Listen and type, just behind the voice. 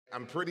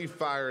I'm pretty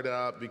fired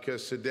up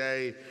because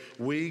today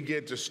we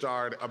get to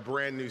start a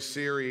brand new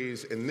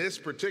series, and this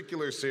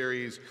particular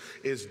series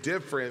is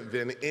different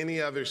than any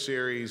other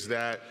series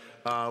that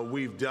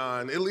we've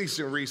done, at least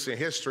in recent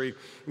history,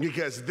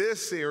 because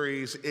this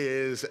series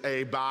is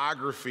a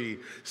biography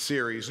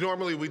series.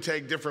 Normally we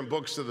take different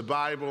books of the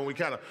Bible and we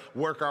kind of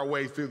work our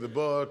way through the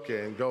book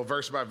and go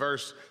verse by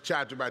verse,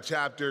 chapter by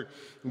chapter.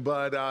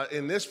 But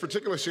in this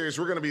particular series,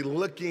 we're going to be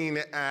looking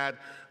at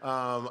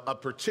a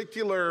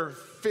particular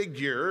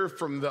figure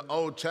from the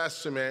Old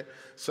Testament,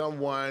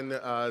 someone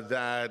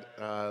that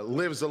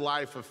lives a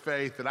life of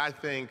faith that I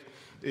think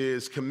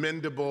is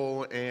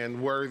commendable and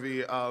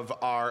worthy of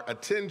our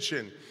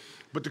attention.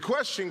 But the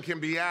question can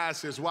be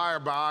asked is, why are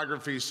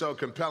biographies so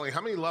compelling?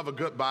 How many love a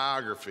good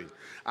biography?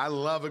 I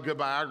love a good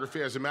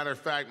biography. As a matter of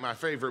fact, my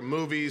favorite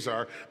movies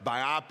are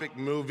biopic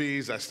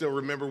movies. I still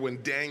remember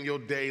when Daniel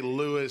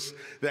Day-Lewis,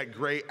 that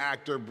great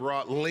actor,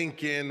 brought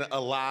Lincoln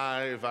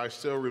alive. I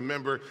still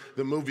remember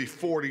the movie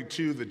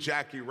 42, the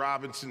Jackie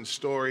Robinson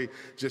story,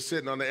 just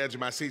sitting on the edge of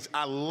my seats.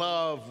 I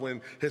love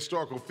when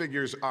historical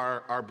figures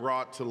are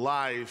brought to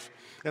life.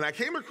 And I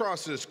came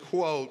across this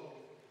quote,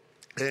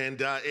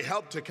 and it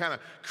helped to kind of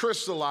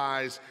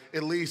crystallize,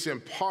 at least in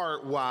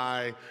part,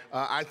 why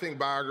I think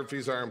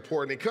biographies are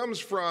important. It comes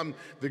from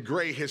the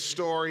great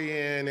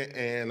historian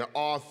and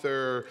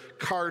author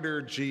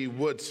Carter G.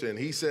 Woodson.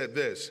 He said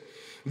this: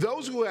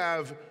 "Those who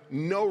have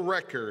no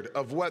record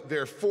of what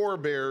their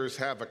forebears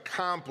have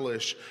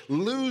accomplished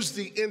lose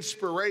the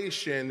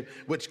inspiration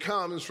which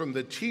comes from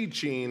the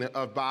teaching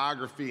of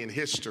biography and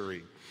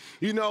history."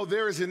 You know,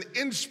 there is an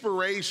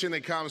inspiration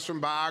that comes from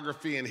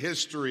biography and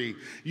history.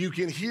 You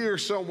can hear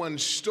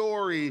someone's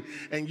story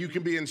and you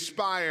can be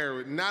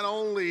inspired not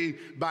only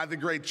by the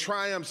great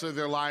triumphs of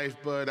their life,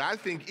 but I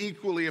think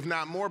equally, if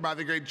not more, by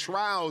the great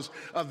trials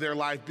of their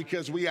life,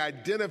 because we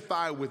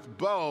identify with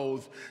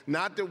both.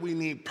 Not that we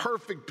need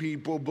perfect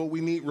people, but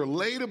we need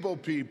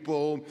relatable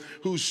people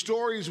whose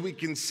stories we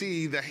can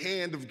see the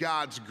hand of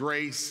God's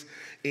grace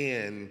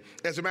in.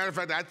 As a matter of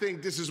fact, I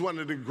think this is one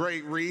of the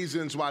great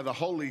reasons why the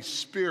Holy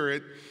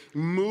Spirit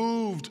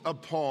moved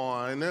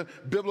upon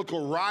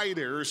biblical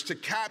writers to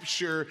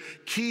capture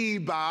key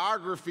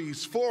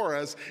biographies for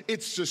us.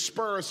 It's to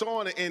spur us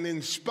on and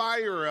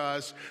inspire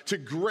us to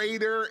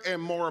greater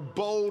and more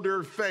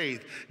bolder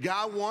faith.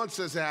 God wants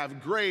us to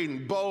have great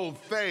and bold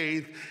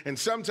faith, and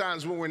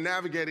sometimes when we're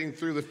navigating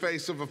through the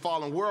face of a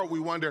fallen world,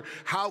 we wonder,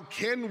 how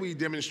can we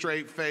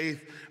demonstrate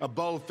faith, a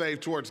bold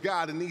faith towards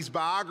God? And these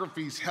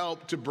biographies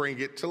help to bring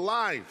it to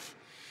life.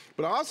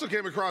 But I also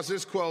came across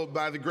this quote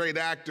by the great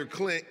actor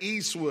Clint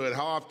Eastwood.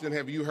 How often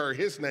have you heard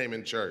his name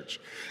in church?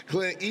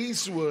 Clint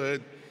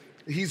Eastwood,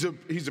 he's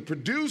a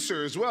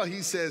producer as well.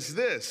 He says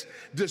this: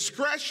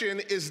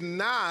 "Discretion is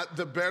not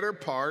the better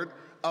part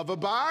of a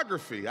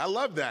biography." I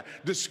love that.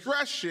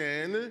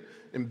 Discretion,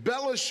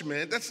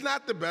 embellishment, that's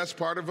not the best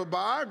part of a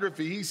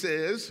biography. He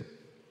says,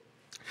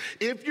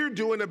 if you're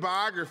doing a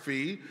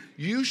biography,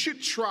 you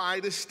should try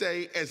to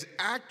stay as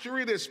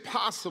accurate as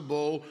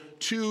possible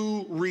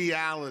to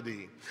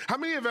reality. How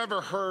many have ever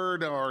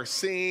heard or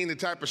seen the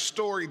type of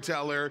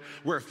storyteller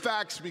where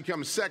facts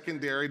become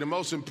secondary? The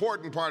most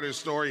important part of the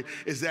story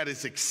is that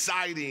it's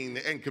exciting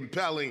and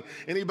compelling.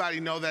 Anybody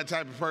know that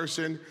type of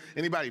person?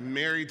 Anybody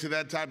married to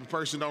that type of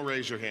person? Don't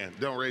raise your hand.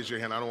 Don't raise your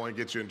hand. I don't want to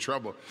get you in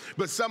trouble.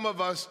 But some of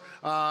us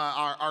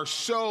are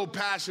so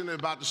passionate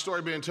about the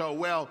story being told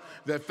well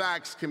that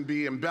facts can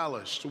be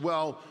embellished.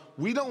 Well,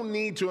 we don't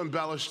need to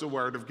embellish the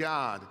Word of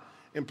God.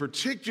 In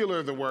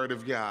particular, the Word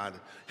of God.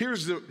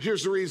 Here's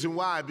the reason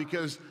why: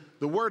 because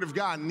the Word of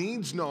God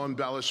needs no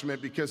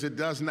embellishment, because it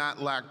does not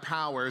lack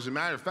power. As a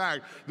matter of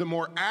fact, the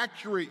more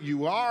accurate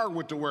you are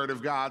with the Word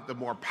of God, the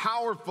more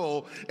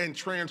powerful and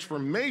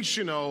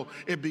transformational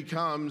it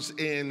becomes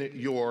in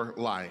your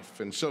life.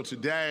 And so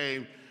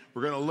today,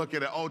 we're going to look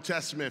at an Old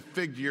Testament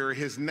figure.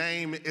 His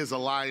name is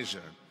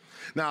Elijah.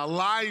 Now,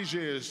 Elijah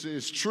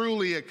is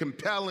truly a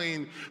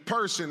compelling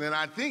person, and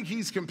I think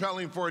he's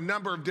compelling for a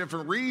number of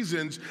different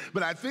reasons,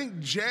 but I think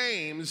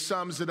James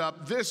sums it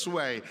up this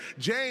way.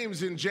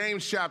 James, in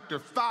James chapter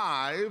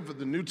 5,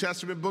 the New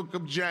Testament book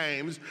of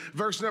James,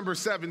 verse number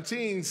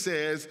 17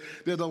 says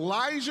that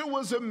Elijah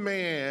was a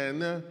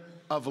man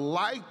of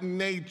like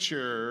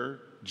nature,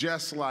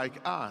 just like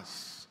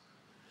us.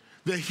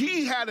 That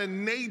he had a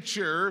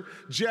nature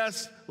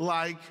just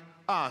like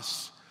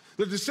us.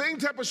 That the same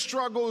type of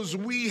struggles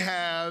we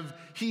have,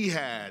 he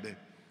had.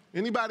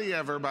 Anybody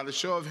ever, by the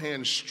show of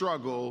hands,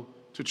 struggle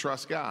to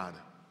trust God?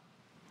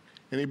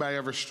 Anybody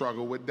ever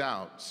struggle with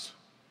doubts?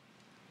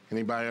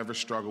 Anybody ever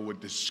struggle with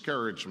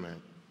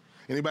discouragement?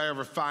 Anybody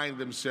ever find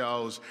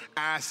themselves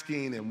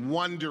asking and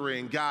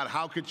wondering, God,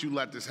 how could you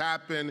let this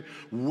happen?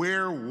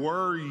 Where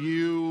were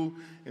you?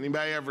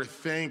 Anybody ever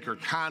think or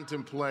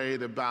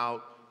contemplate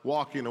about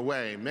walking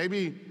away?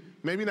 Maybe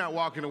not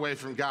walking away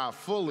from God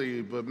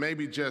fully, but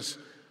maybe just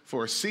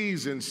for a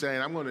season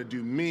saying, I'm going to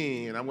do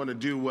me and I'm going to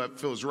do what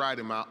feels right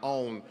in my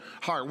own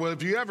heart. Well,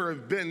 if you ever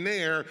have been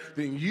there,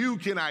 then you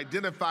can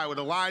identify with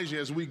Elijah.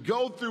 As we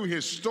go through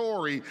his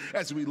story,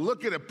 as we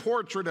look at a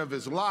portrait of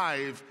his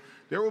life,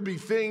 there will be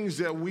things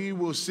that we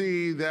will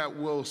see that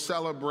we will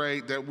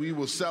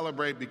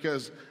celebrate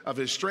because of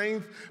his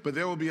strength, but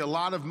there will be a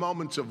lot of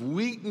moments of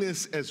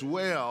weakness as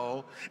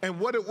well. And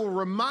what it will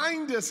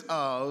remind us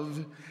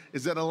of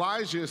is that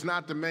Elijah is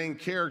not the main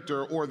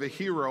character or the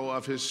hero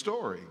of his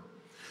story.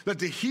 That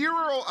the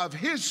hero of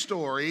his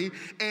story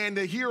and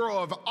the hero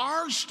of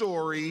our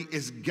story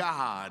is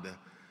God.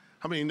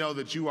 How many know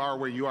that you are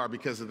where you are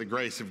because of the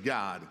grace of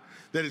God?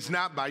 That it's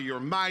not by your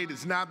might,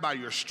 it's not by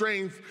your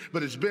strength,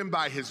 but it's been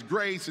by his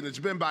grace and it's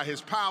been by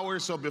his power.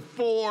 So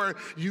before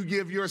you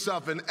give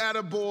yourself an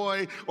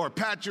attaboy or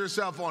pat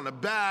yourself on the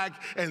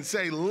back and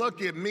say,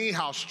 look at me,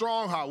 how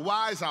strong, how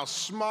wise, how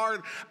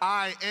smart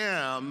I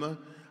am,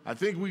 I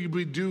think we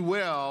would do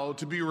well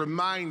to be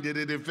reminded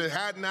that if it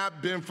had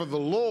not been for the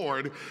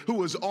Lord who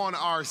was on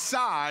our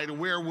side,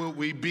 where would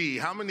we be?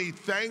 How many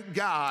thank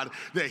God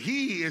that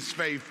he is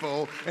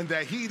faithful and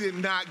that he did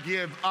not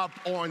give up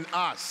on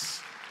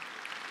us?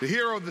 The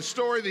hero of the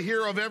story, the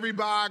hero of every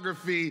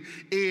biography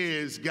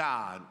is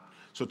God.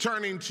 So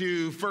turning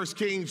to 1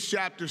 Kings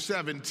chapter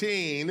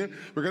 17,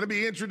 we're going to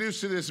be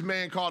introduced to this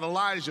man called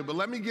Elijah, but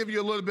let me give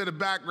you a little bit of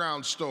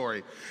background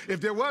story.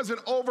 If there was an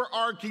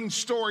overarching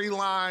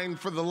storyline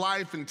for the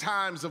life and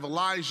times of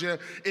Elijah,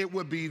 it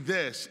would be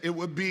this. It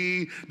would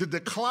be the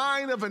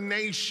decline of a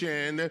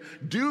nation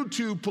due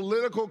to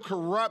political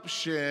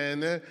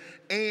corruption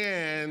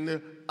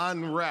and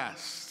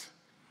unrest.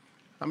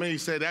 How many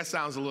say that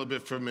sounds a little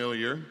bit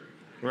familiar,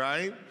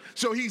 right?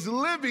 So he's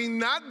living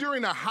not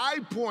during a high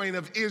point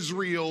of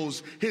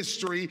Israel's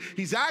history.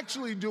 He's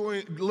actually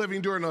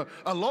living during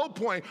a low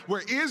point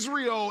where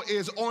Israel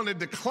is on a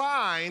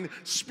decline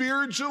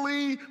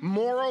spiritually,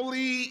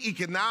 morally,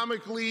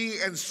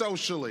 economically, and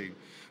socially.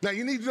 Now,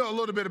 you need to know a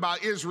little bit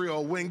about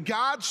Israel. When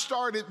God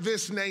started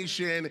this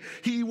nation,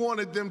 he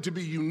wanted them to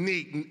be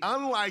unique,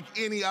 unlike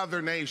any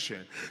other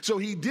nation. So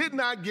he did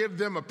not give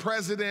them a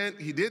president.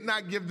 He did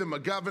not give them a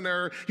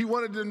governor. He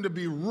wanted them to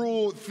be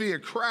ruled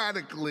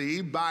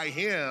theocratically by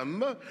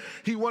him.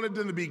 He wanted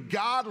them to be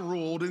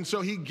God-ruled, and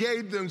so he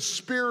gave them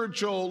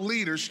spiritual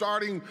leaders,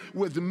 starting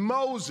with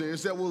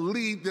Moses, that will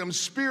lead them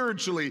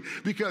spiritually,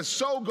 because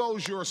so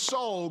goes your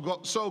soul,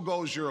 so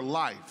goes your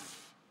life.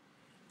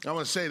 I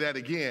want to say that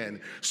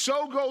again.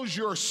 So goes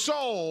your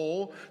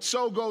soul,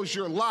 so goes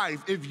your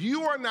life. If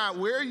you are not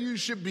where you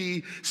should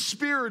be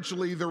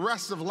spiritually the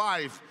rest of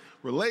life,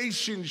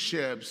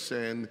 relationships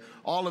and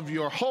all of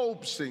your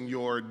hopes and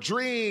your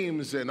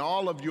dreams and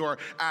all of your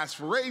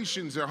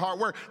aspirations and hard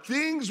work,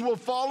 things will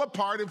fall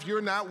apart if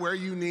you're not where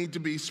you need to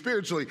be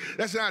spiritually.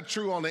 That's not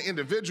true on an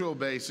individual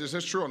basis.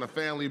 That's true on a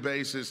family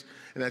basis,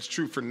 and that's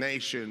true for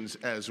nations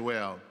as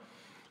well.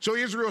 So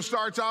Israel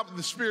starts off with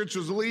the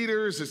spiritual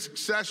leaders, a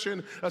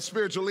succession of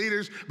spiritual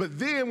leaders. But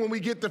then when we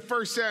get to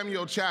 1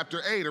 Samuel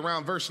chapter 8,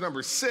 around verse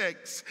number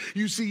 6,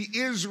 you see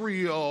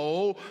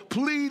Israel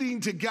pleading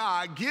to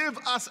God, give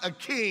us a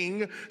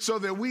king so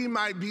that we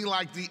might be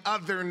like the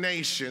other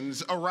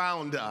nations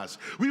around us.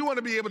 We want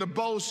to be able to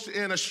boast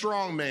in a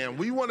strong man.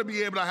 We want to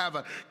be able to have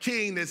a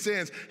king that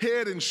stands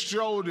head and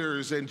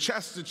shoulders and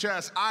chest to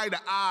chest, eye to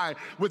eye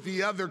with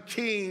the other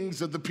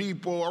kings of the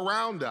people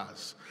around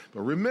us.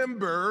 But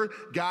remember,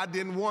 God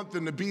didn't want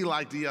them to be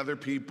like the other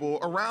people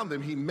around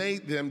them. He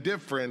made them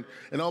different.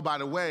 And oh, by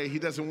the way, he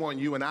doesn't want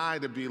you and I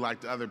to be like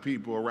the other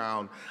people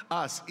around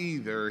us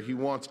either. He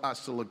wants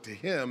us to look to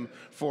him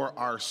for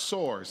our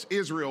source.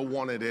 Israel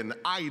wanted an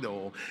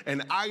idol.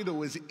 An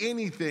idol is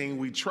anything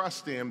we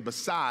trust in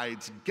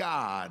besides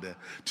God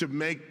to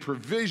make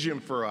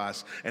provision for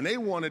us. And they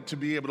wanted to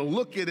be able to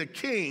look at a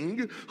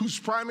king whose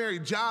primary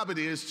job it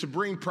is to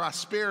bring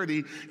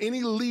prosperity.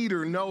 Any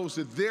leader knows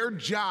that their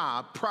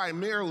job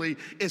primarily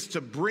is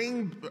to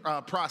bring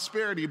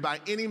prosperity by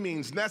any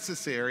means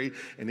necessary.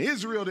 And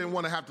Israel didn't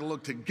want to have to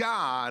look to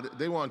God.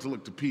 They wanted to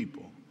look to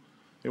people.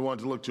 They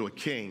wanted to look to a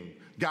king.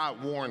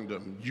 God warned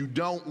them, you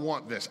don't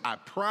want this. I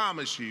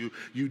promise you,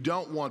 you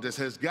don't want this.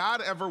 Has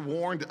God ever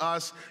warned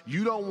us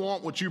you don't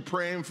want what you're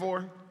praying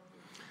for?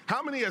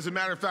 How many, as a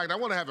matter of fact, I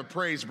want to have a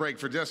praise break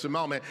for just a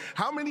moment.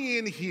 How many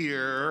in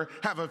here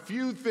have a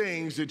few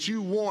things that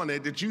you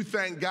wanted that you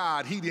thank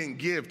God he didn't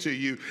give to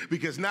you,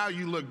 because now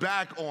you look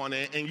back on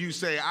it and you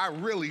say, I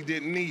really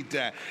didn't need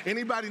that?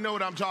 Anybody know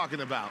what I'm talking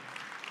about?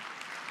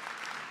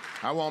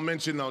 I won't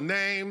mention no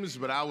names,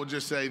 but I will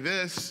just say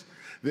this.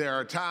 There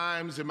are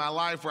times in my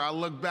life where I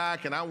look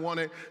back and I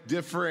wanted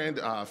different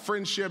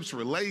friendships,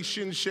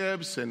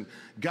 relationships, and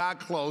God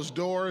closed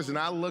doors. And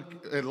I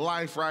look at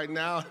life right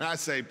now and I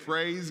say,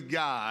 praise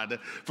God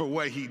for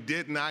what he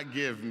did not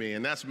give me.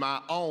 And that's my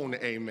own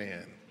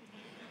amen.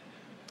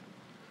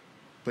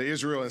 But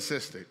Israel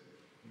insisted.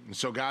 And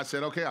so God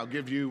said, okay, I'll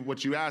give you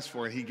what you asked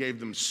for. And he gave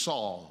them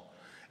Saul.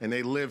 And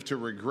they lived to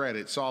regret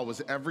it. Saul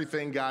was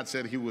everything God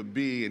said he would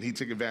be, and he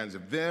took advantage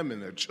of them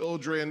and their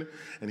children,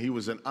 and he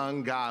was an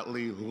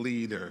ungodly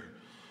leader.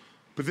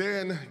 But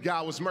then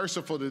God was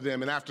merciful to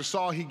them, and after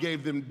Saul, he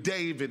gave them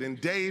David, and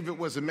David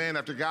was a man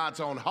after God's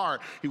own heart.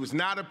 He was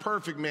not a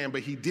perfect man,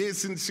 but he did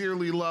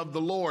sincerely love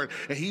the Lord,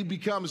 and he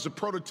becomes the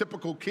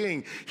prototypical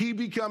king. He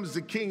becomes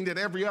the king that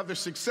every other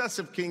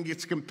successive king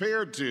gets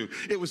compared to.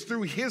 It was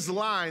through his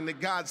line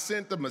that God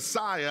sent the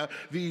Messiah,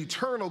 the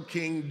eternal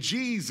king,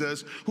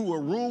 Jesus, who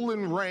will rule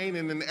and reign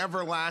in an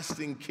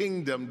everlasting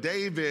kingdom.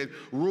 David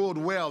ruled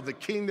well. The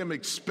kingdom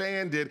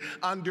expanded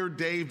under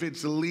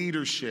David's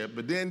leadership,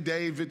 but then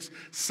David's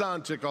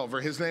son took over.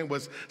 His name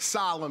was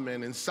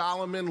Solomon, and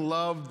Solomon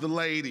loved the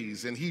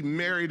ladies, and he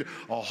married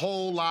a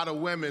whole lot of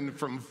women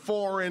from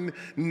foreign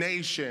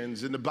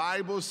nations. And the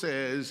Bible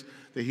says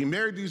that he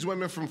married these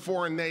women from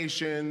foreign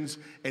nations,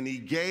 and he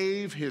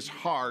gave his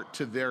heart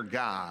to their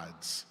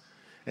gods.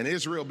 And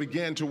Israel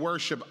began to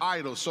worship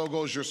idols. So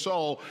goes your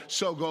soul,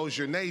 so goes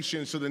your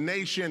nation. So the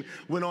nation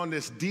went on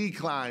this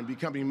decline,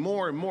 becoming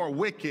more and more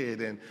wicked.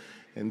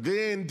 And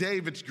then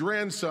David's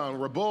grandson,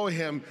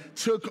 Rehoboam,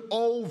 took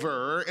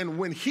over. And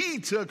when he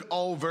took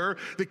over,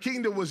 the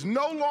kingdom was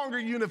no longer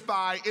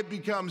unified. It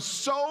becomes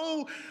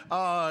so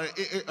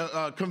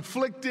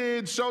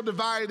conflicted, so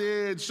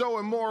divided, so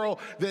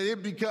immoral that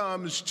it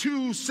becomes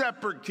two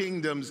separate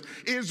kingdoms,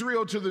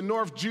 Israel to the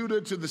north,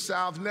 Judah to the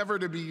south, never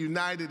to be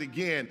united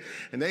again.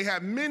 And they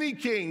had many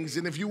kings.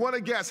 And if you want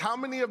to guess how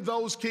many of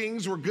those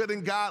kings were good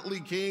and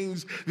godly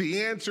kings,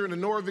 the answer in the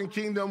northern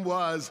kingdom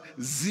was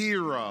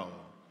 0.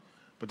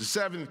 But the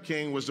seventh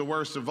king was the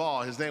worst of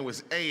all. His name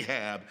was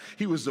Ahab.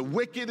 He was the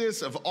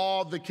wickedest of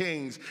all the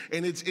kings.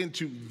 And it's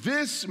into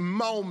this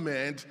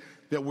moment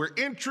that we're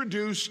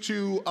introduced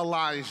to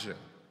Elijah.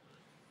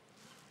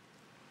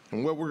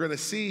 And what we're going to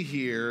see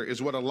here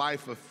is what a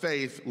life of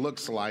faith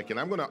looks like. And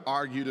I'm going to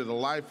argue that a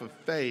life of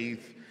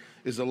faith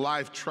is a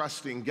life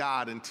trusting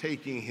God and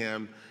taking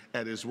him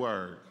at his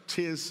word.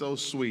 'Tis so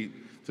sweet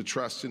to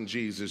trust in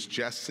Jesus,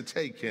 just to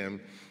take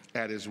him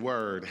at his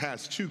word.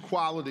 Has two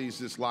qualities,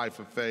 this life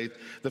of faith.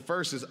 The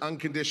first is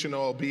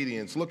unconditional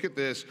obedience. Look at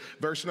this,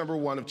 verse number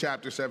 1 of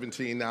chapter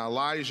 17. Now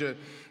Elijah,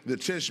 the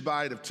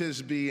Tishbite of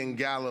Tisbe in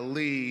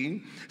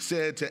Galilee,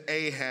 said to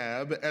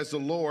Ahab, as the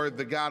Lord,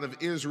 the God of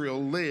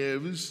Israel,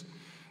 lives,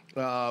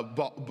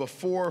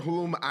 before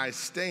whom I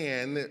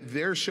stand,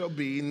 there shall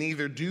be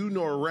neither dew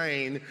nor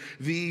rain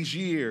these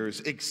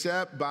years,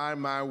 except by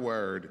my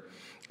word.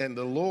 And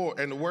the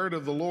word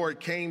of the Lord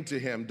came to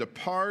him,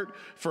 depart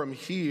from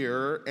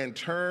here and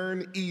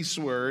turn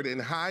eastward and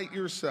hide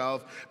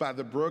yourself by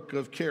the brook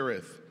of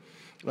Kerith,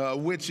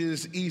 which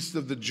is east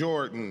of the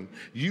Jordan.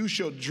 You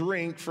shall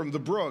drink from the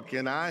brook,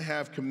 and I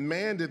have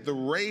commanded the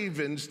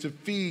ravens to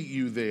feed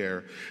you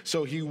there.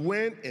 So he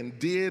went and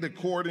did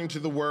according to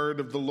the word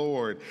of the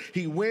Lord.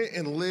 He went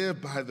and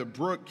lived by the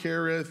brook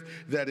Kerith,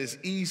 that is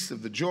east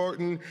of the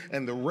Jordan,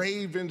 and the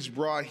ravens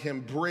brought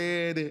him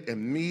bread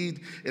and meat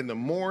in the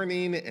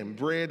morning and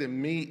bread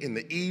and meat in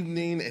the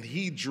evening, and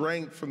he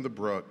drank from the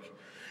brook.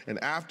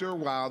 And after a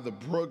while, the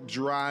brook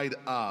dried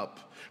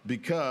up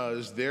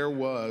because there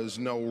was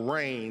no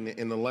rain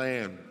in the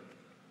land.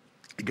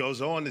 It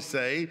goes on to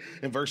say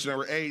in verse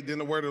number 8, then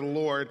the word of the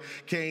Lord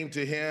came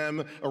to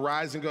him,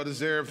 arise and go to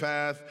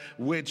Zarephath,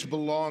 which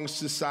belongs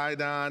to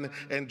Sidon,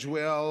 and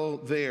dwell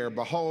there.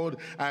 Behold,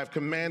 I have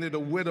commanded a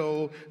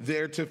widow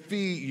there to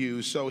feed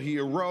you. So he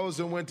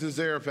arose and went to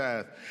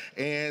Zarephath,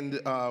 and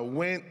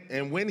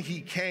when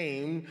he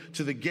came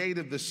to the gate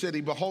of the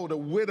city, behold, a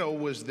widow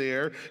was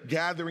there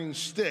gathering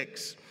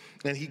sticks.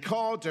 And he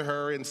called to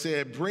her and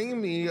said,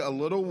 bring me a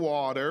little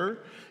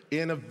water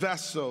in a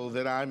vessel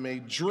that I may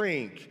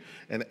drink.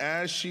 And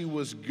as she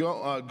was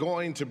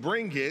going to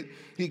bring it,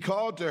 he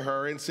called to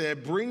her and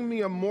said, bring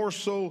me a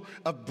morsel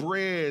of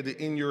bread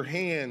in your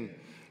hand.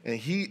 And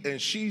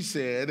she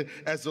said,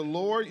 as the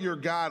Lord your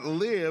God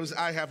lives,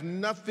 I have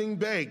nothing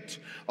baked,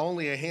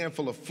 only a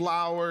handful of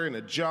flour in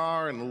a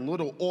jar and a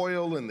little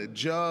oil in the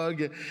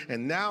jug.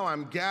 And now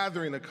I'm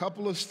gathering a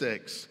couple of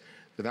sticks,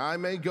 that I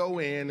may go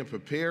in and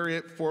prepare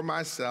it for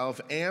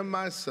myself and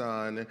my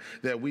son,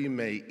 that we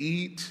may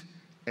eat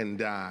and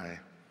die.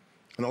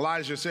 And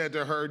Elijah said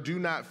to her, do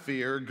not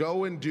fear,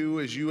 go and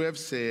do as you have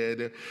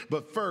said,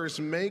 but first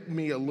make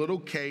me a little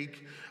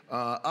cake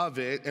of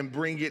it and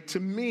bring it to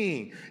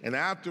me. And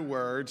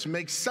afterwards,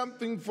 make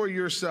something for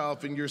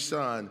yourself and your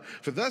son.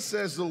 For thus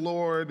says the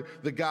Lord,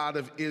 the God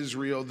of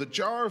Israel, the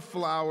jar of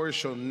flour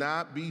shall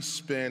not be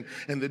spent,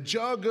 and the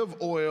jug of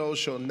oil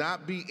shall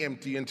not be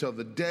empty until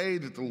the day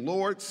that the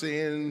Lord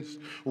sends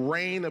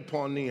rain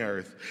upon the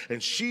earth.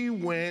 And she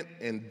went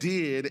and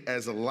did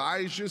as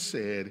Elijah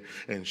said,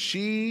 and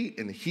she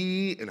and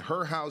he and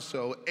her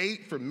household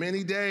ate for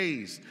many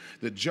days.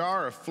 The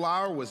jar of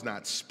flour was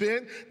not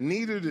spent,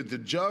 neither did the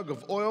jug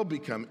of oil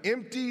become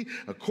empty,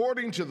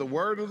 according to the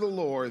word of the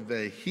Lord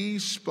that he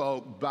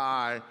spoke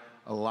by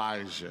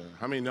Elijah.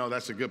 How many know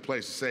that's a good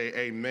place to say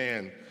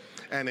amen?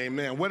 and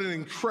amen. What an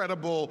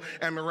incredible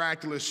and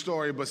miraculous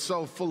story, but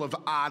so full of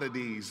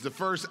oddities. The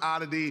first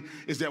oddity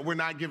is that we're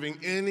not giving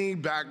any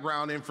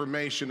background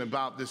information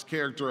about this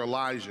character,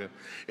 Elijah.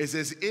 It's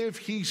as if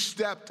he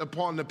stepped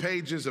upon the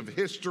pages of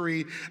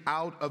history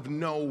out of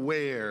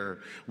nowhere.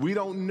 We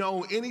don't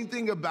know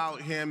anything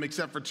about him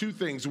except for two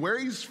things. Where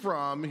he's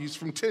from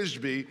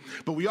Tishbe,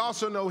 but we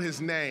also know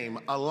his name,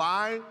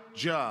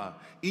 Elijah,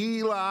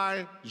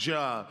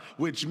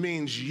 which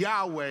means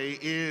Yahweh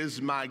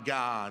is my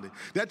God.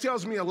 That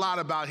tells me a lot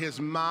about his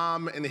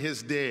mom and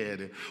his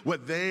dad,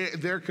 what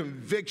their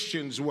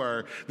convictions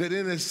were, that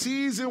in a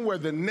season where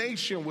the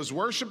nation was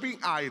worshiping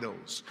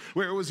idols,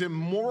 where it was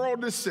immoral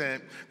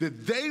descent,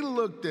 that they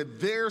looked at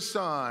their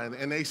son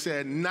and they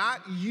said,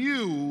 not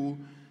you,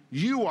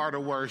 you are to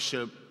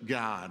worship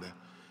God.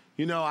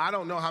 You know, I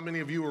don't know how many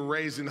of you were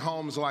raised in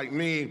homes like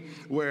me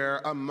where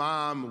a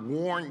mom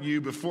warned you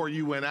before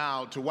you went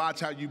out to watch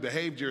how you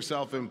behaved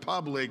yourself in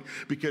public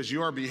because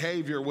your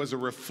behavior was a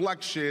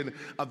reflection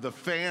of the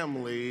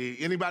family.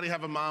 Anybody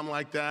have a mom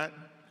like that?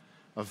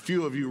 A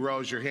few of you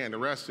rose your hand. The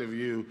rest of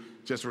you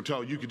just were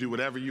told you could do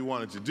whatever you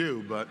wanted to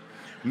do, but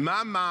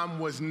my mom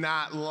was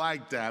not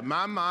like that.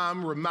 My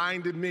mom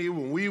reminded me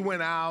when we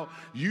went out,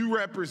 you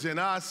represent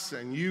us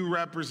and you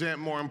represent,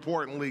 more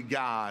importantly,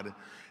 God.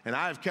 And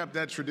I have kept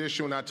that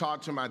tradition when I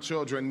talk to my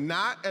children,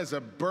 not as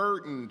a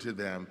burden to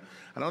them.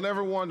 I don't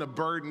ever want to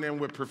burden them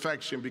with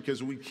perfection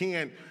because we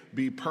can't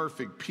be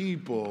perfect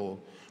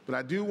people, but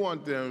I do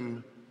want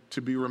them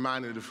to be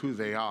reminded of who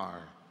they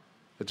are.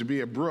 That to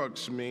be a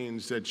Brooks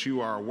means that you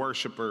are a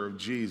worshiper of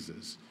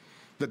Jesus.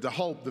 That the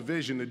hope, the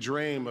vision, the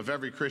dream of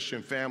every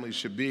Christian family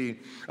should be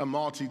a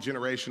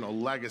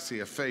multi-generational legacy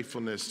of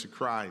faithfulness to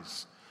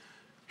Christ.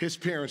 His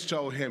parents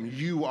told him,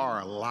 you are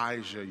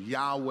Elijah.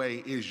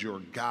 Yahweh is your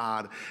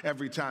God.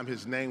 Every time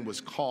his name was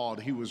called,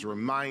 he was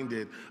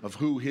reminded of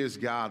who his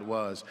God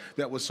was.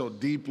 That was so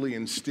deeply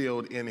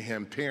instilled in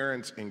him.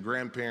 Parents and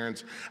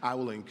grandparents, I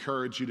will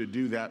encourage you to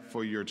do that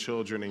for your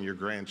children and your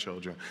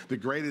grandchildren. The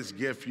greatest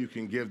gift you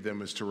can give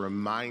them is to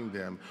remind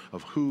them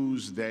of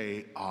whose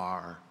they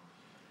are.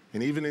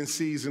 And even in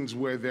seasons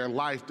where their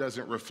life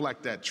doesn't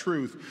reflect that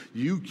truth,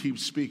 you keep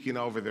speaking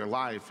over their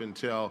life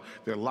until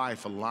their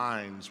life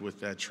aligns with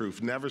that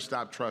truth. Never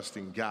stop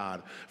trusting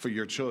God for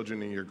your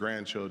children and your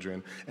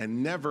grandchildren,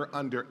 and never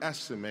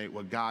underestimate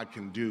what God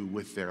can do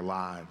with their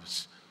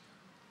lives.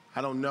 I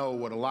don't know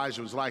what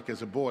Elijah was like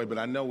as a boy, but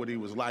I know what he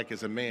was like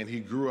as a man. He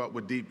grew up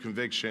with deep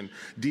conviction,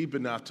 deep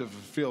enough to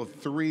fulfill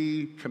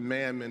 3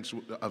 commandments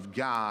of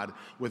God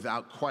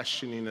without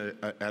questioning it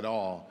at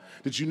all.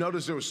 Did you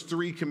notice there was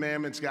 3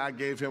 commandments God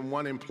gave him?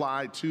 One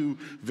implied, 2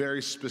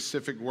 very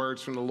specific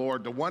words from the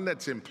Lord. The one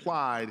that's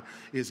implied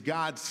is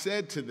God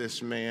said to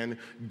this man,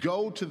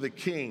 go to the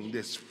king,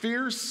 this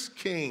fierce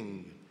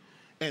king,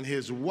 and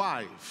his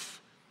wife.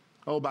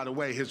 Oh, by the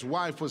way, his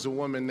wife was a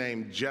woman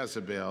named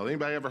Jezebel.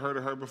 Anybody ever heard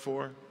of her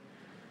before?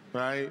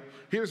 Right?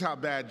 Here's how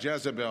bad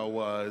Jezebel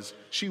was.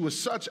 She was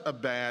such a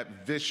bad,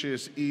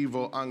 vicious,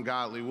 evil,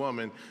 ungodly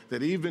woman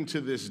that even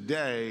to this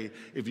day,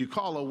 if you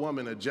call a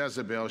woman a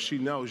Jezebel, she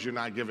knows you're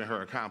not giving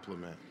her a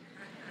compliment.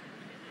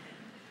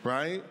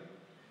 Right?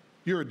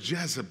 You're a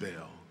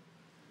Jezebel.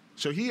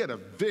 So he had a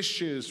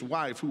vicious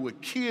wife who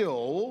would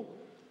kill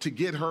to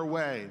get her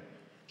way.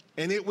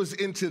 And it was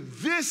into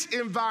this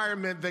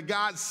environment that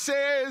God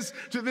says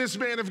to this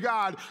man of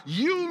God,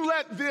 you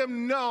let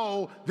them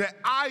know that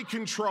I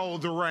control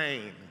the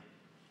rain.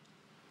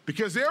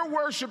 Because they're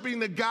worshiping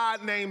the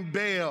god named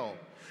Baal.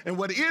 And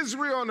what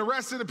Israel and the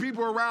rest of the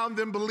people around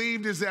them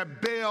believed is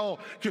that Baal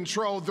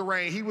controlled the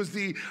rain. He was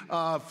the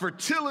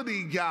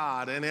fertility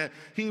god, and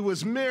he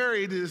was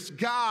married, this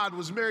god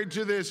was married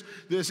to this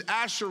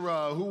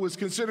Asherah, who was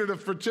considered a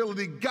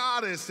fertility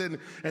goddess, and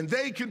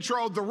they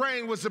controlled the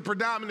rain, was the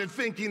predominant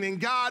thinking.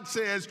 And God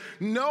says,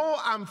 no,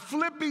 I'm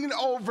flipping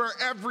over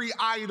every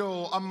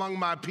idol among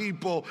my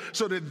people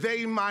so that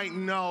they might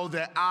know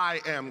that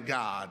I am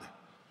God.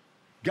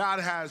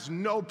 God has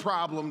no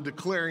problem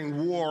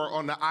declaring war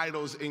on the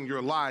idols in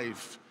your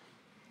life.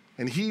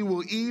 And he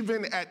will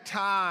even at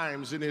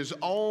times in his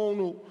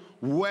own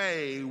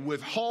way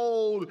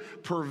withhold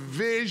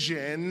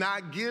provision,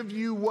 not give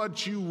you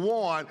what you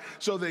want,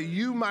 so that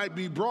you might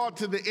be brought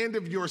to the end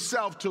of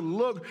yourself to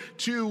look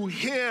to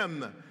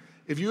him.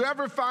 If you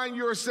ever find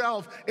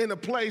yourself in a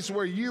place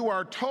where you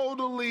are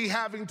totally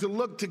having to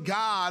look to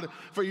God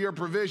for your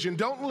provision,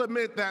 don't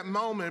lament that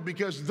moment,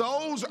 because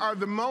those are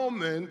the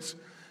moments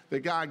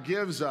that God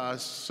gives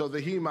us so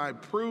that he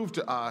might prove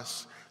to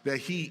us that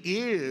he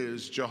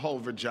is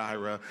Jehovah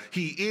Jireh.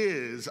 He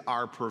is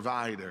our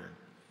provider.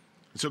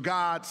 So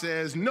God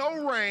says,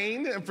 no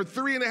rain, and for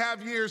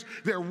 3.5 years,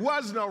 there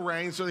was no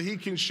rain, so that he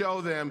can show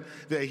them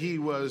that he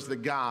was the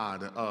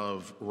God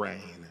of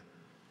rain.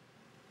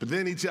 But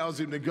then he tells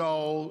him to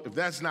go, if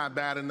that's not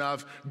bad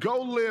enough,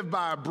 go live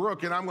by a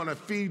brook, and I'm going to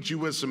feed you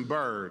with some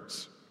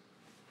birds.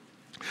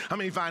 How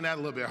many find that a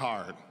little bit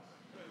hard?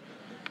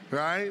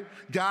 right?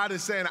 God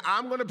is saying,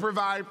 I'm going to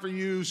provide for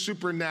you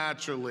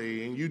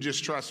supernaturally, and you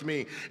just trust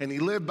me. And he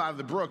lived by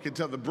the brook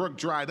until the brook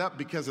dried up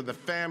because of the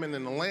famine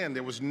in the land.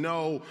 There was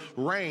no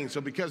rain. So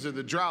because of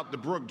the drought, the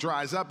brook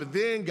dries up. And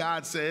then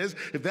God says,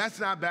 if that's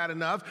not bad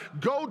enough,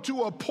 go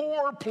to a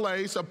poor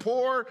place, a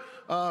poor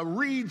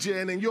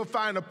region, and you'll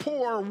find a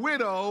poor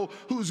widow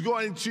who's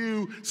going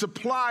to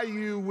supply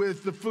you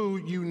with the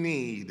food you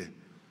need.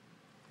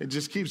 It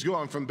just keeps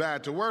going from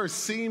bad to worse,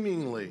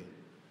 seemingly.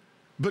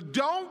 But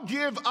don't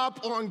give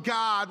up on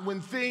God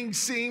when things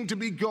seem to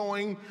be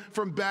going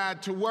from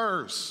bad to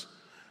worse.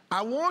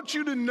 I want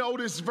you to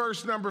notice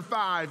verse number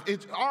 5.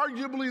 It's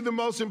arguably the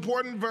most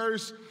important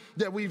verse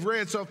that we've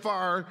read so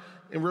far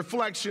in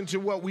reflection to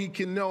what we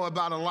can know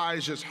about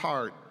Elijah's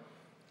heart.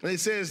 And it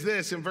says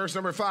this in verse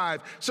number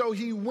 5. So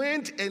he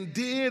went and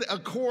did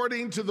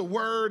according to the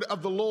word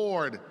of the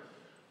Lord.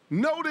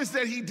 Notice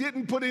that he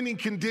didn't put any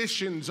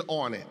conditions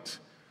on it.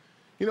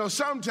 You know,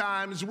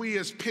 sometimes we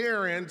as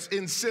parents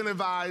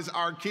incentivize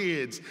our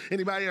kids.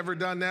 Anybody ever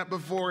done that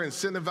before?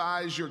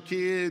 Incentivize your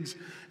kids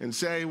and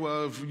say,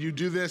 well, if you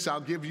do this, I'll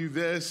give you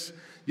this.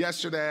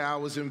 Yesterday, I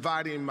was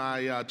inviting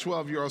my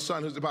 12-year-old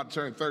son, who's about to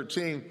turn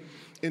 13,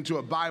 into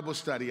a Bible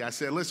study. I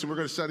said, listen, we're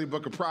going to study the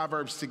book of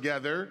Proverbs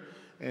together.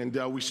 And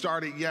we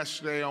started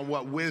yesterday on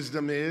what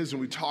wisdom is,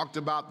 and we talked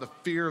about the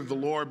fear of the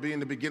Lord being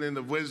the beginning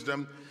of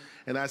wisdom.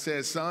 And I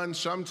said, son,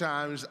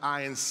 sometimes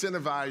I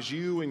incentivize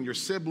you and your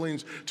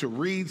siblings to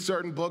read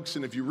certain books,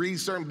 and if you read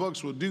certain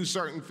books, we'll do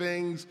certain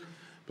things.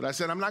 But I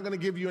said, I'm not going to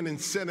give you an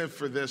incentive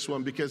for this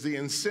one because the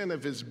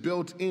incentive is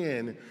built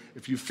in.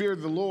 If you fear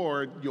the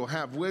Lord, you'll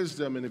have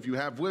wisdom, and if you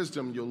have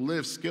wisdom, you'll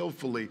live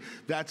skillfully.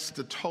 That's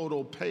the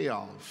total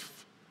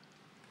payoff.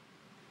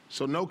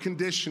 So no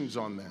conditions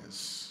on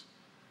this.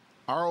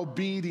 Our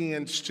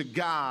obedience to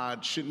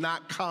God should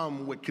not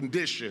come with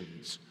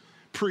conditions,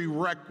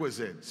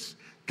 prerequisites.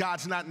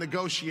 God's not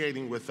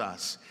negotiating with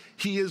us.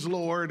 He is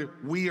Lord,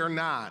 we are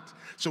not.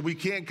 So we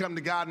can't come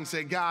to God and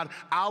say, God,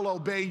 I'll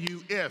obey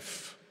you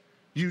if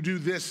you do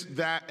this,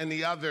 that, and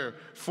the other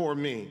for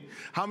me.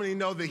 How many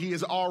know that he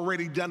has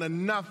already done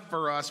enough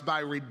for us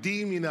by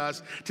redeeming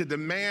us to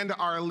demand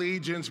our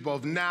allegiance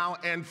both now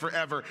and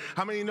forever?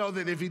 How many know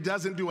that if he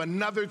doesn't do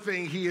another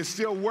thing, he is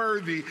still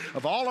worthy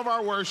of all of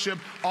our worship,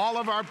 all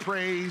of our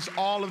praise,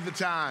 all of the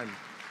time?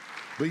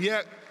 But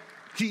yet,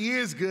 he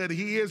is good,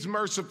 he is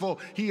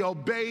merciful, he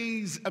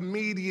obeys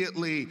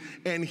immediately,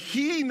 and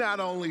he not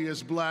only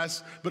is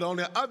blessed, but on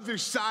the other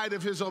side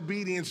of his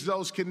obedience,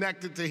 those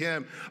connected to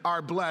him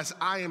are blessed.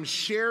 I am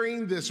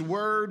sharing this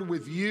word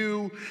with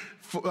you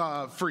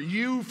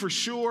for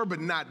sure,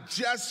 but not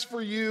just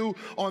for you.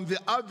 On the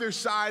other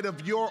side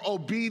of your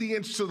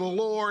obedience to the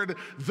Lord,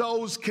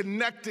 those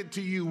connected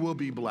to you will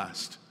be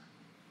blessed.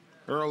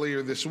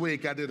 Earlier this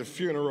week, I did a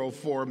funeral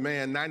for a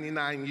man,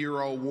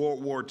 99-year-old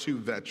World War II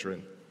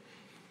veteran.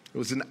 It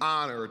was an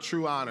honor, a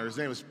true honor. His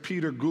name was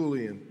Peter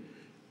Gulian.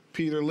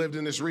 Peter lived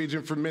in this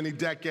region for many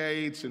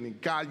decades, and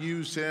God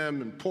used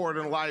him and poured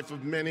in the life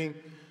of many.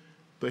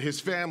 But his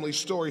family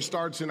story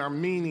starts in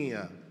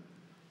Armenia.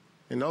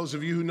 And those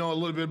of you who know a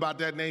little bit about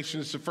that nation,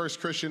 it's the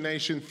first Christian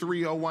nation.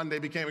 301, they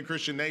became a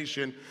Christian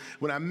nation.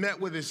 When I met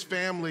with his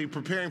family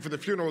preparing for the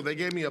funeral, they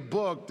gave me a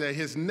book that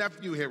his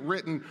nephew had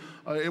written.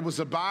 It was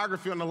a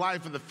biography on the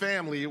life of the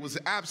family. It was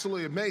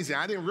absolutely amazing.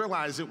 I didn't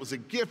realize it was a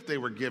gift they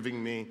were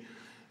giving me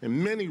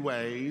in many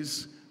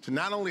ways to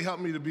not only help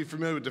me to be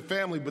familiar with the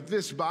family, but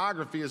this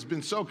biography has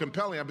been so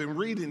compelling. I've been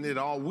reading it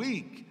all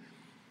week.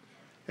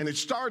 And it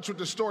starts with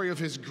the story of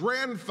his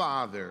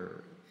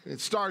grandfather. It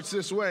starts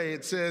this way.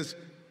 It says,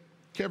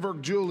 Kevork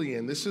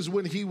Julian. This is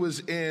when he was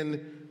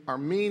in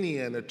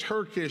Armenia, and the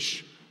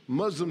Turkish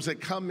Muslims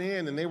had come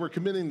in and they were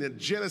committing the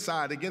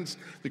genocide against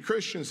the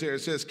Christians there.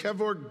 It says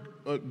Kevork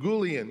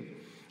Gulian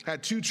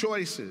had two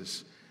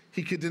choices.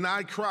 He could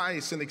deny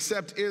Christ and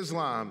accept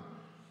Islam,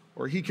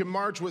 or he can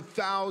march with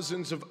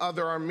thousands of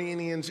other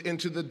Armenians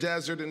into the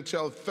desert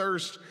until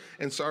thirst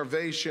and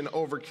starvation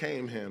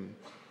overcame him.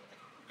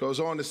 Goes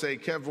on to say,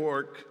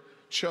 Kevork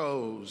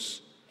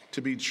chose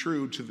to be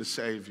true to the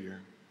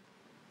Savior.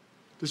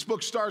 This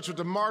book starts with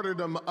the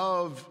martyrdom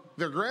of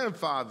their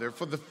grandfather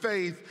for the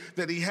faith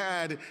that he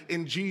had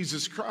in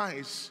Jesus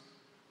Christ.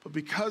 But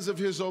because of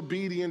his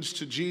obedience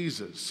to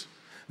Jesus,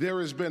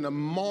 there has been a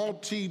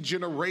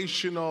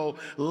multi-generational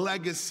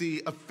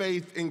legacy of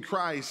faith in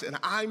Christ. And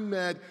I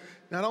met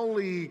not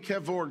only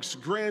Kevork's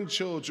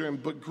grandchildren,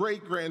 but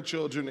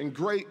great-grandchildren and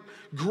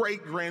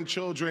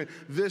great-great-grandchildren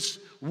this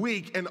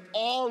week, and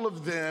all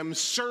of them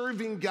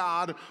serving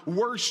God,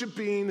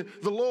 worshiping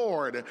the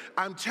Lord.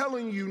 I'm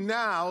telling you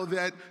now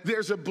that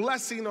there's a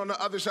blessing on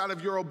the other side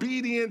of your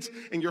obedience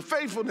and your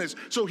faithfulness.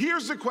 So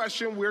here's the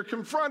question we're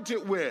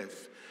confronted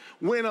with.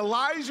 When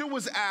Elijah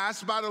was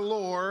asked by the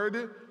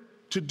Lord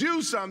to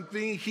do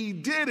something, he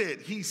did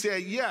it. He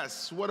said,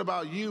 yes, what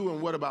about you and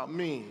what about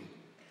me?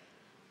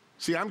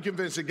 See, I'm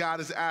convinced that God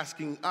is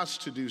asking us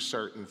to do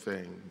certain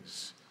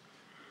things.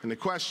 And the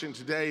question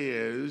today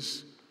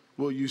is,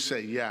 will you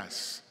say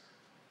yes?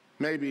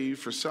 Maybe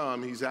for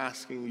some, he's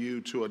asking you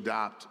to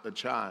adopt a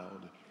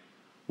child.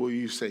 will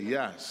you say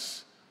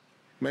yes?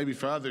 Maybe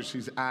for others,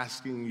 he's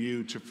asking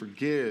you to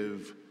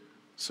forgive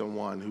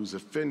someone who's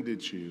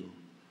offended you.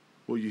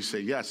 Will you say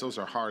yes? Those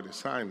are hard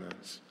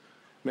assignments.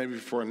 Maybe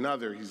for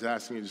another, he's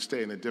asking you to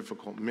stay in a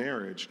difficult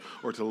marriage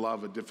or to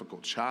love a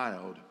difficult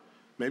child.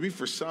 Maybe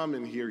for some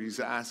in here, he's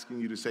asking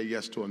you to say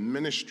yes to a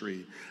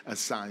ministry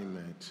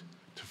assignment,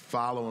 to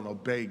follow and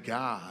obey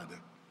God,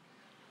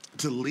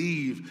 to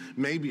leave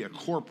maybe a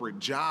corporate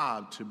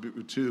job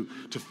to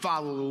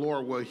follow the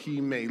Lord where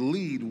he may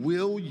lead.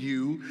 Will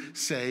you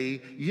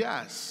say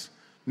yes?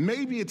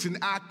 Maybe it's an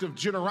act of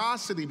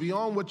generosity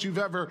beyond what you've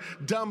ever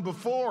done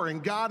before,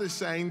 and God is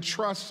saying,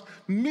 trust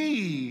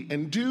me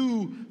and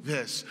do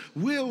this.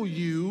 Will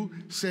you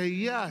say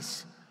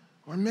yes?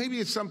 Or maybe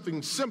it's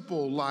something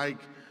simple like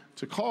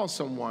to call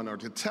someone or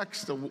to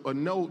text a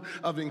note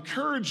of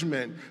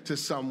encouragement to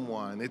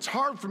someone. It's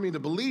hard for me to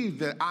believe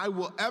that I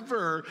will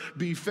ever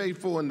be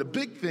faithful in the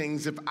big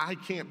things if I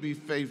can't be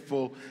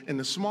faithful in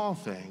the small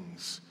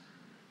things.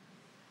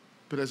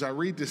 But as I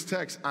read this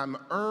text, I'm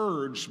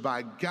urged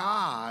by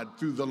God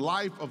through the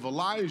life of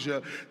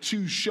Elijah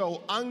to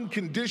show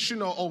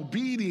unconditional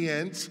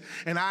obedience.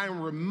 And I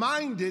am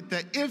reminded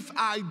that if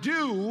I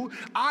do,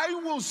 I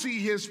will see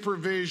his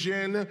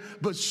provision,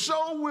 but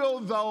so will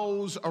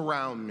those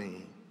around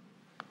me.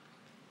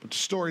 But the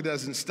story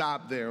doesn't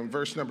stop there. In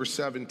verse number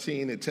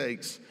 17, it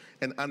takes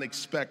an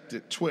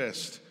unexpected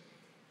twist.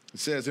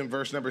 It says in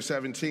verse number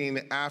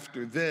 17,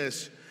 after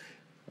this,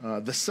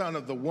 the son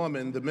of the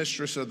woman, the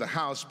mistress of the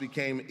house,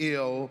 became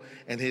ill,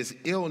 and his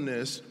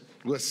illness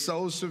was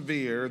so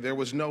severe there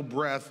was no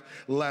breath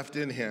left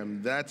in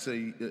him. That's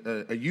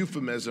a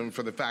euphemism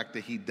for the fact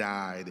that he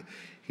died.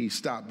 He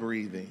stopped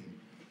breathing.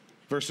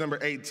 Verse number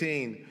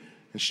 18,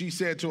 and she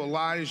said to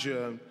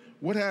Elijah,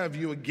 what have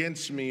you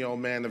against me, O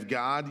man of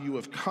God? You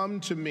have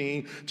come to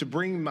me to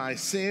bring my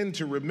sin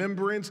to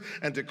remembrance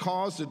and to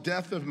cause the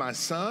death of my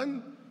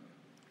son?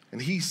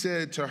 And he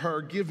said to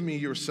her, give me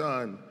your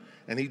son.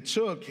 And he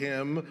took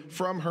him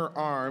from her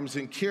arms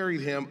and carried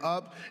him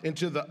up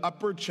into the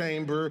upper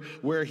chamber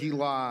where he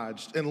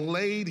lodged and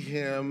laid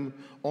him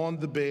on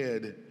the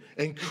bed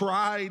and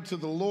cried to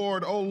the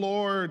Lord, O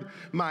Lord,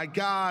 my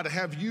God,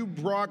 have you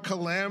brought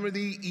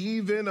calamity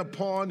even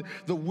upon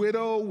the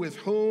widow with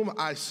whom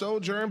I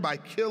sojourn by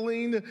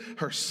killing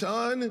her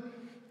son?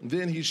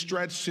 Then he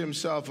stretched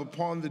himself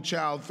upon the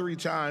child 3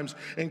 times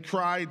and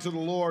cried to the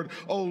Lord,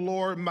 O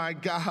Lord, my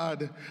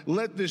God,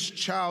 let this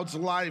child's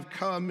life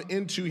come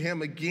into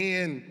him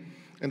again.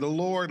 And the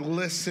Lord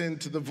listened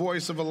to the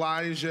voice of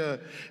Elijah,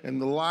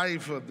 and the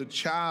life of the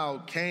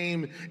child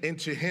came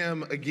into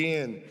him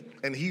again,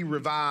 and he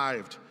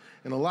revived.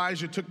 And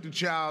Elijah took the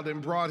child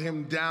and brought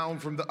him down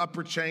from the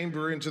upper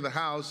chamber into the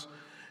house,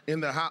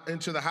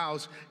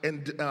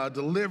 and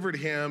delivered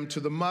him to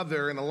the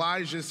mother. And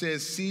Elijah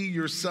says, see,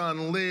 your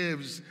son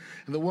lives.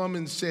 And the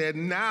woman said,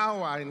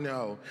 now I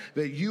know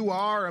that you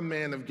are a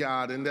man of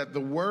God and that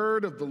the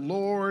word of the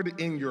Lord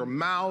in your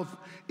mouth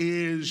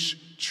is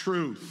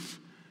truth.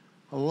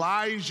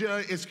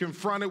 Elijah is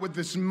confronted with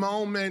this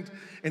moment,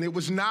 and it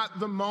was not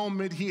the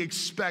moment he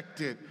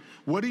expected.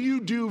 What do you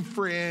do,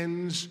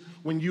 friends,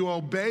 when you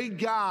obey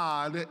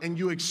God and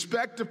you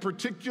expect a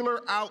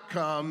particular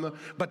outcome,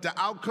 but the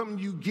outcome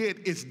you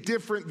get is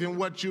different than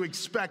what you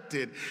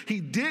expected? He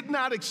did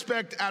not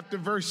expect after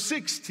verse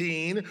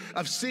 16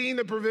 of seeing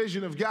the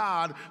provision of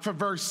God for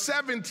verse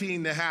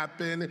 17 to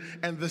happen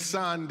and the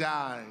son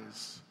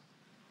dies.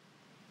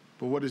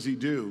 But what does he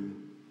do?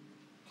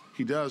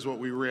 He does what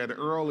we read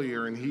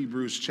earlier in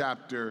Hebrews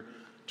chapter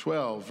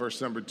 12,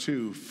 verse number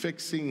 2,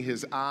 fixing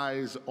his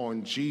eyes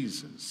on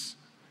Jesus,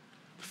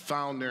 the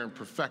founder and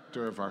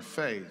perfecter of our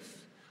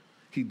faith.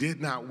 He did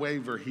not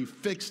waver. He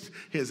fixed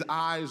his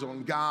eyes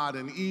on God.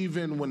 And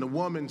even when the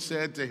woman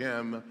said to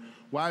him,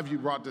 why have you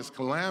brought this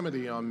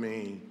calamity on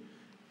me?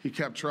 He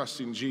kept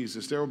trusting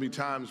Jesus. There will be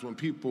times when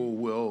people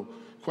will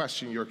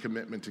question your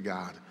commitment to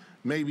God,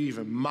 maybe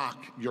even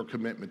mock your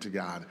commitment to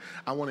God.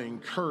 I want to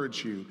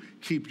encourage you,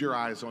 keep your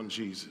eyes on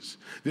Jesus.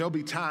 There'll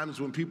be times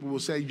when people will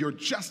say you're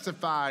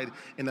justified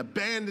in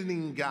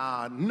abandoning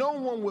God. No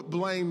one would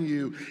blame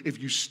you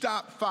if you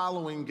stop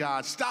following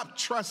God, stop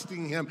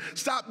trusting him,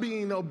 stop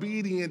being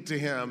obedient to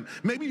him.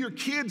 Maybe your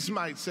kids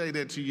might say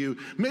that to you,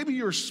 maybe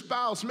your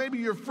spouse, maybe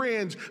your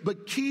friends,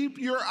 but keep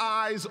your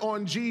eyes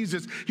on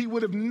Jesus. He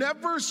would have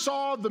never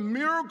saw the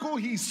miracle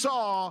he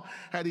saw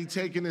had he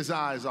taken his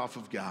eyes off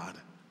of God.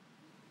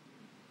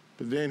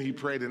 But then he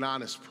prayed an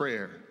honest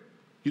prayer.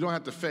 You don't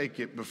have to fake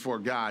it before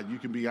God. You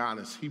can be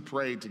honest. He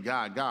prayed to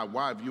God, God,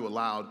 why have you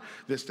allowed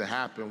this to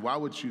happen? Why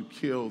would you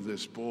kill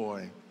this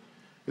boy?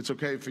 It's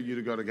okay for you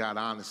to go to God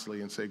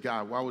honestly and say,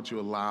 God, why would you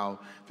allow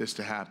this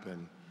to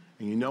happen?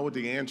 And you know what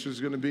the answer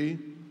is going to be?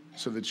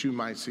 So that you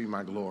might see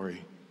my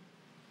glory.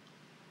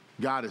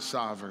 God is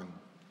sovereign.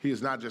 He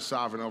is not just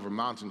sovereign over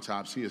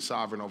mountaintops. He is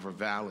sovereign over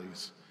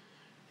valleys.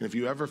 And if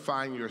you ever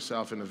find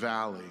yourself in a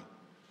valley,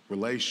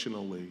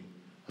 relationally,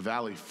 a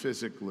valley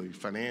physically,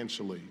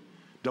 financially,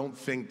 don't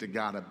think that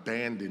God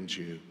abandoned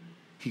you.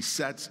 He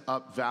sets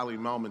up valley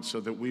moments so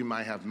that we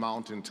might have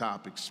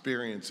mountaintop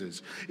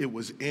experiences. It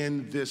was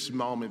in this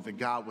moment that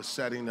God was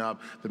setting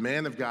up the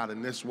man of God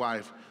and this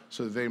wife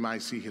so that they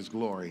might see his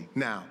glory.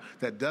 Now,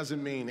 that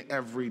doesn't mean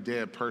every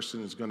dead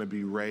person is going to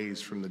be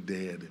raised from the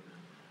dead.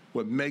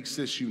 What makes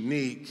this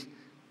unique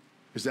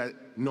is that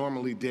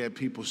normally dead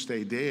people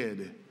stay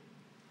dead.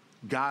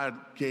 God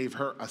gave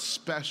her a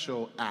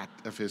special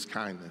act of his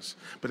kindness.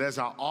 But as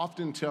I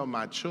often tell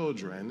my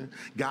children,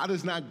 God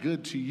is not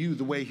good to you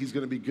the way he's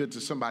going to be good to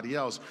somebody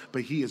else,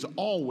 but he is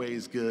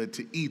always good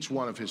to each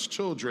one of his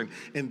children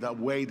in the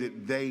way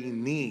that they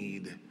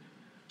need.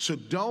 So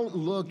don't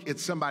look at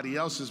somebody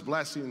else's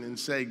blessing and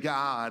say,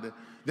 God,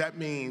 that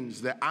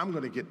means that I'm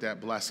going to get that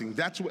blessing.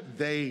 That's what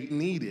they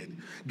needed.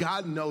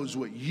 God knows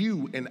what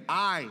you and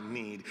I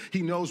need.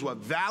 He knows what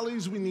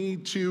valleys we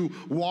need to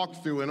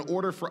walk through in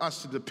order for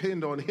us to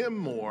depend on him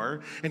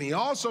more. And he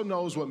also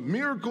knows what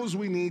miracles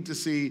we need to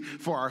see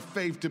for our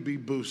faith to be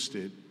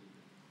boosted.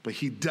 But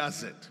he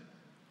doesn't.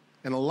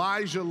 And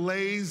Elijah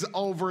lays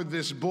over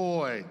this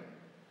boy.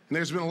 And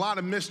there's been a lot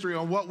of mystery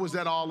on what was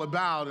that all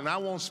about, and I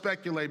won't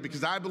speculate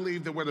because I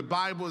believe that where the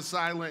Bible is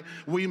silent,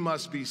 we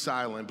must be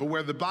silent. But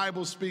where the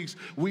Bible speaks,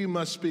 we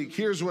must speak.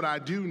 Here's what I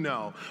do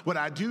know. What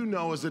I do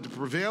know is that the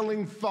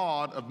prevailing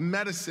thought of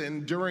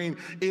medicine during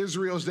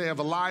Israel's day,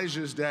 of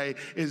Elijah's day,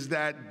 is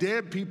that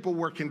dead people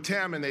were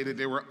contaminated.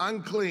 They were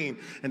unclean.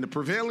 And the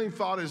prevailing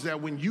thought is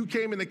that when you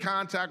came into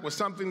contact with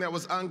something that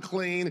was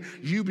unclean,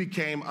 you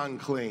became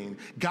unclean.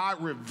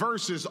 God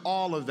reverses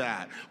all of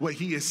that. What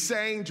he is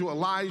saying to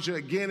Elijah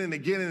again and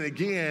again and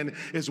again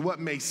is what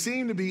may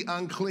seem to be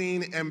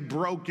unclean and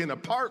broken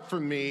apart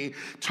from me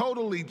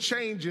totally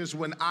changes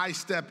when I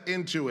step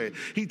into it.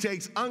 He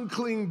takes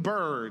unclean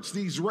birds.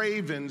 These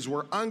ravens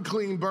were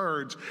unclean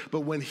birds,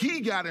 but when he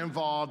got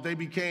involved, they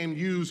became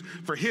used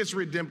for his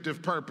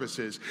redemptive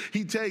purposes.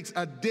 He takes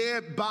a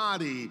dead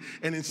body,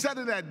 and instead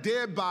of that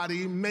dead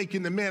body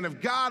making the man of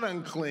God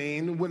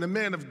unclean, when the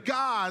man of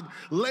God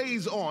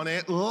lays on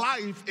it,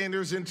 life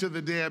enters into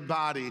the dead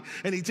body.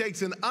 And he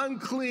takes an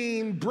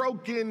unclean,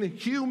 broken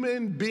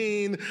human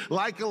being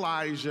like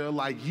Elijah,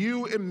 like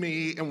you and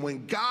me, and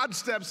when God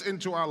steps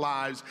into our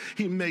lives,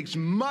 he makes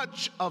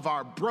much of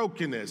our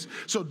brokenness.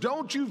 So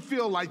don't you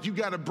feel like you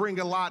got to bring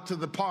a lot to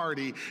the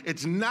party.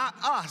 It's not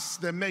us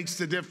that makes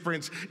the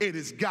difference. It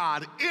is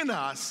God in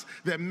us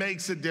that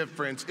makes a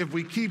difference if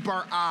we keep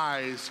our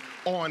eyes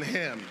on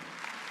him.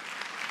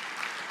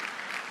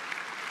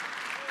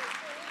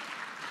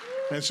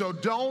 And so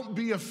don't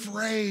be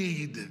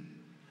afraid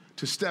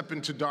to step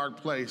into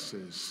dark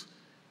places.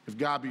 If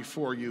God be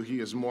for you, he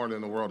is more than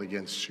the world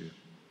against you.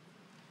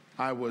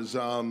 I was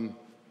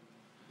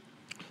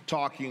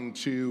talking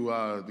to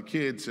the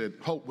kids at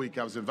Hope Week.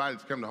 I was invited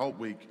to come to Hope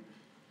Week.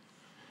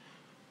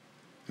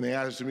 And they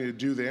asked me to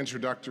do the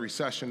introductory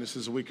session. This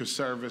is a week of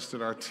service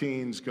that our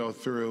teens go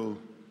through.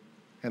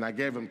 And I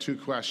gave them 2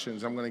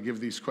 questions. I'm going to give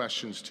these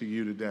questions to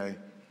you today.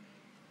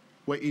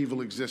 What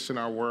evil exists in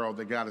our world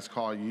that God has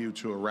called you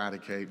to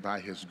eradicate by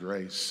his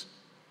grace?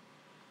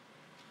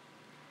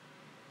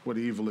 What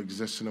evil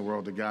exists in the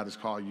world that God has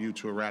called you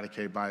to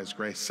eradicate by his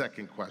grace?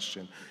 Second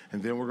question,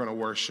 and then we're going to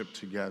worship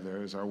together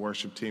as our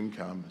worship team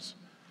comes.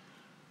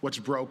 What's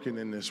broken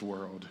in this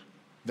world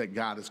that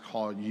God has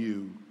called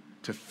you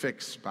to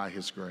fix by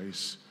his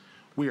grace?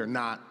 We are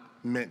not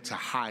meant to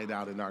hide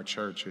out in our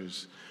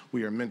churches.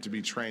 We are meant to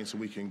be trained so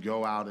we can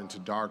go out into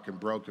dark and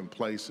broken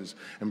places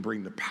and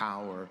bring the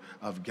power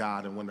of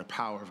God. And when the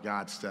power of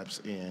God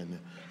steps in,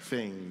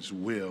 things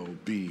will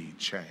be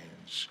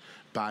changed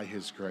by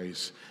his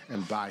grace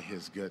and by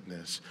his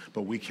goodness.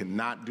 But we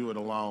cannot do it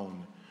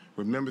alone.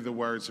 Remember the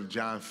words of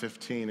John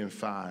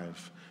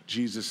 15:5.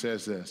 Jesus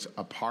says this,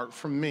 apart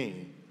from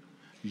me,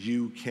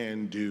 you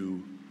can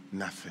do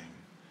nothing.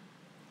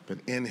 But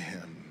in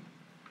him,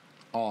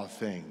 all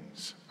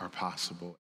things are possible.